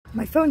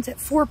My phone's at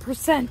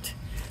 4%,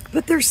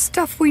 but there's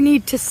stuff we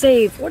need to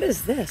save. What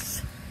is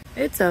this?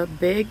 It's a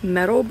big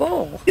metal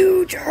bowl.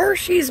 Huge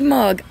Hershey's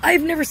mug.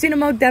 I've never seen a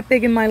mug that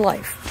big in my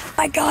life.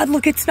 My God,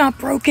 look, it's not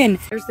broken.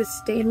 There's this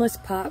stainless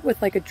pot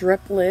with like a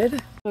drip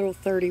lid. Little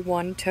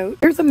 31 tote.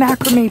 Here's a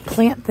macrame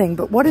plant thing,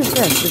 but what is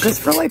this? Is this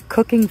for like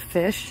cooking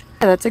fish?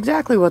 Yeah, that's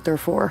exactly what they're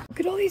for. Look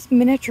at all these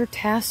miniature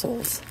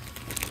tassels.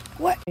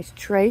 What? Nice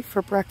tray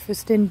for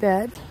breakfast in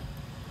bed.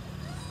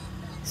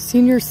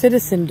 Senior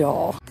citizen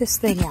doll. This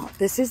thing out.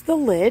 This is the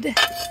lid,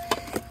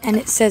 and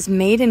it says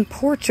made in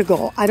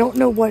Portugal. I don't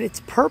know what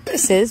its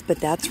purpose is, but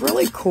that's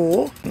really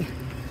cool.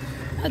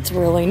 That's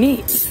really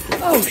neat.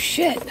 Oh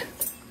shit.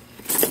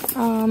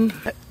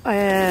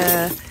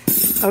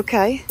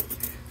 Okay.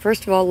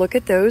 First of all, look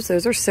at those.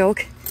 Those are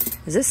silk.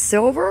 Is this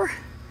silver?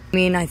 I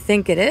mean, I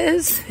think it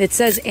is. It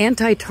says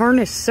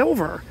anti-tarnish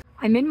silver.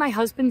 I'm in my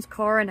husband's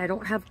car and I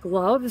don't have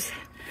gloves,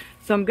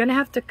 so I'm gonna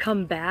have to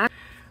come back.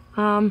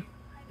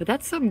 But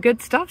that's some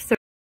good stuff. So